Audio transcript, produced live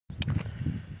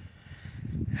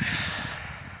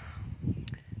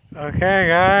Okay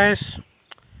guys,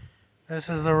 this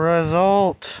is the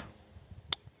result.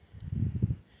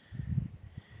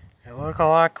 They look a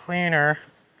lot cleaner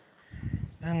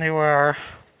than they were.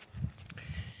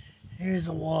 Here's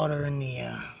the water in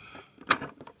the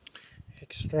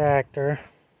extractor.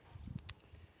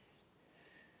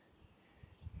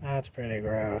 That's pretty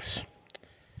gross.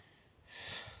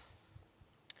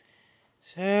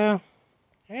 So,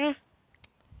 yeah.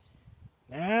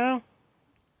 Now,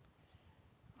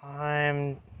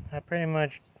 I'm pretty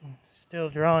much still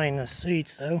drawing the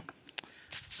seats though.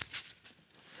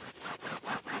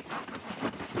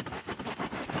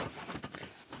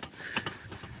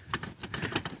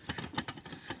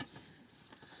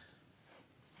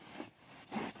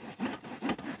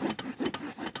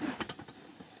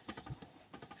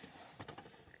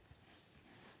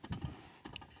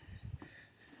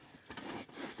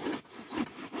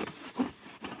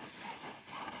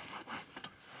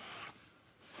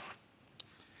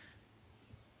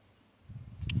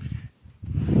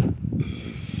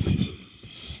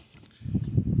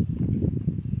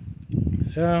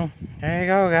 So, there you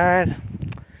go guys.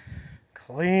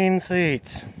 Clean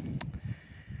seats.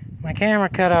 My camera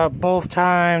cut out both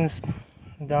times.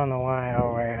 Don't know why.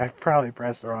 Oh wait, I probably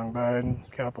pressed the wrong button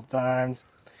a couple times.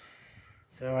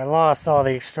 So I lost all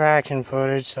the extraction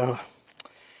footage,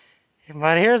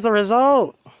 but here's the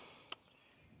result.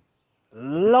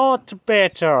 Lot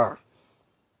better.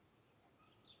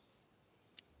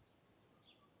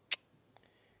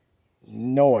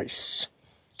 Nice.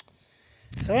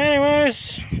 So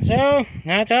anyways,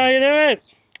 that's how you do it.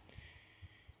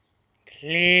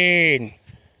 Clean.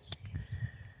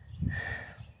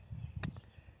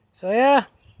 So yeah,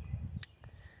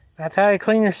 that's how you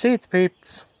clean your seats,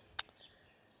 peeps.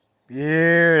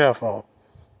 Beautiful.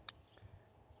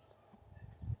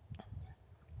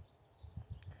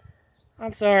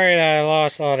 I'm sorry that I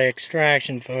lost all the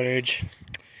extraction footage.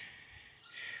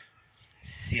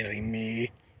 Silly me.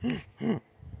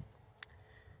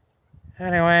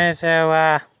 Anyway,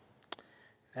 there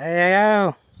you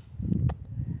go.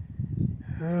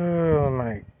 Oh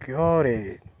my god,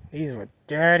 these were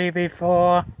dirty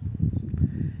before,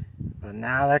 but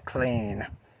now they're clean.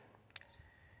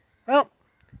 Well,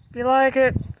 if you like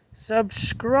it,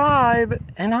 subscribe,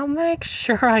 and I'll make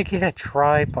sure I get a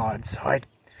tripod so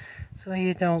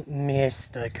you don't miss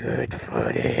the good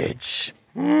footage.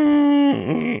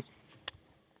 It's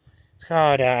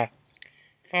called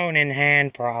phone in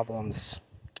hand problems.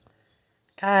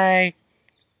 Okay.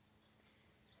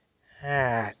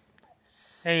 Alright.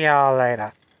 See y'all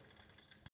later.